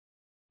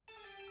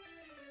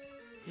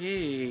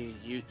Hey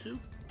YouTube,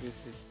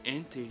 this is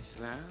entei.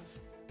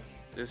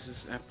 This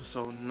is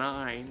episode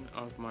 9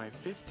 of my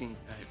 15th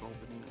pack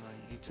opening on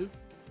YouTube.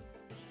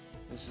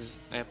 This is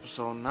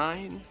episode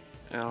 9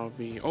 and I'll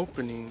be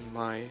opening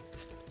my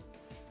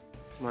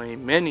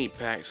mini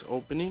packs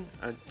opening.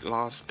 I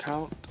lost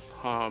count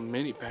how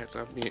many packs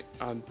I've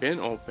been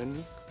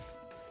opening,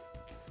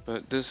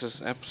 but this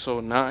is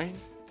episode 9.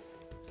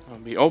 I'll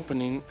be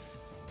opening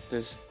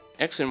this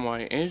X and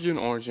Y Agent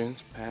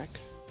Origins pack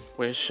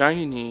with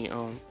shiny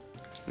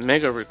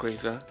Mega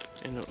Rayquaza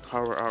in the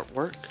cover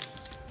artwork,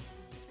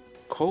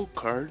 code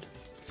card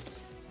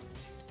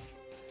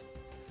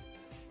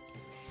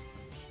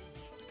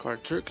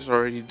trick is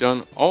already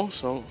done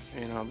also,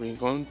 and I'll be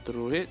going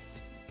through it.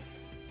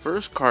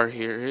 First card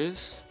here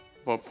is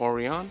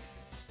Vaporeon,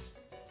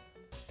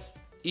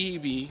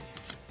 Eevee,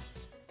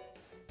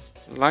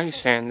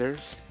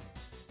 Lysanders.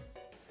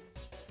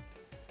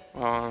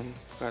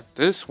 Got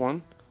this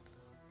one.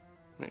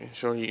 Making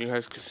sure you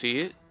guys can see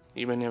it,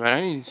 even if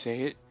I didn't say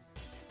it.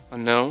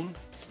 Unknown,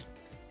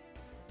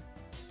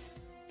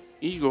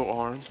 Eagle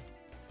Arm,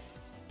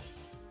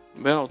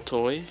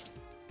 Beltoy,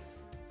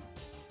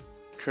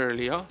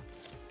 Curlia.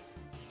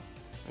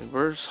 My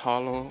reverse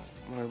hollow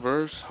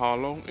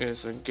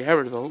is a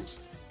Gyarados,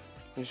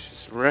 which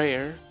is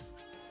rare,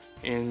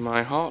 and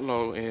my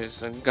hollow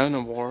is a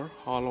Gunawar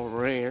hollow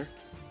rare,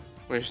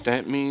 which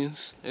that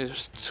means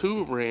there's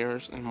 2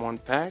 rares in one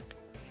pack,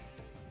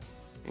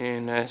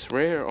 and that's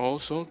rare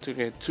also to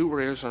get 2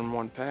 rares in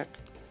one pack.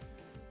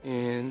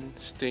 And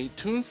stay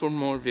tuned for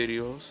more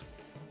videos.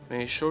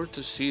 Make sure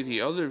to see the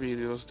other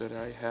videos that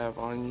I have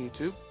on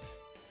YouTube,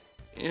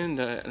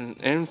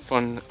 and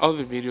fun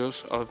other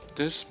videos of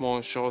this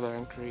small show that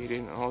I'm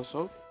creating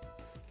also.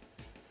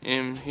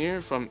 And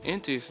here from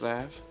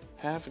entei.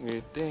 Have a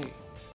good day.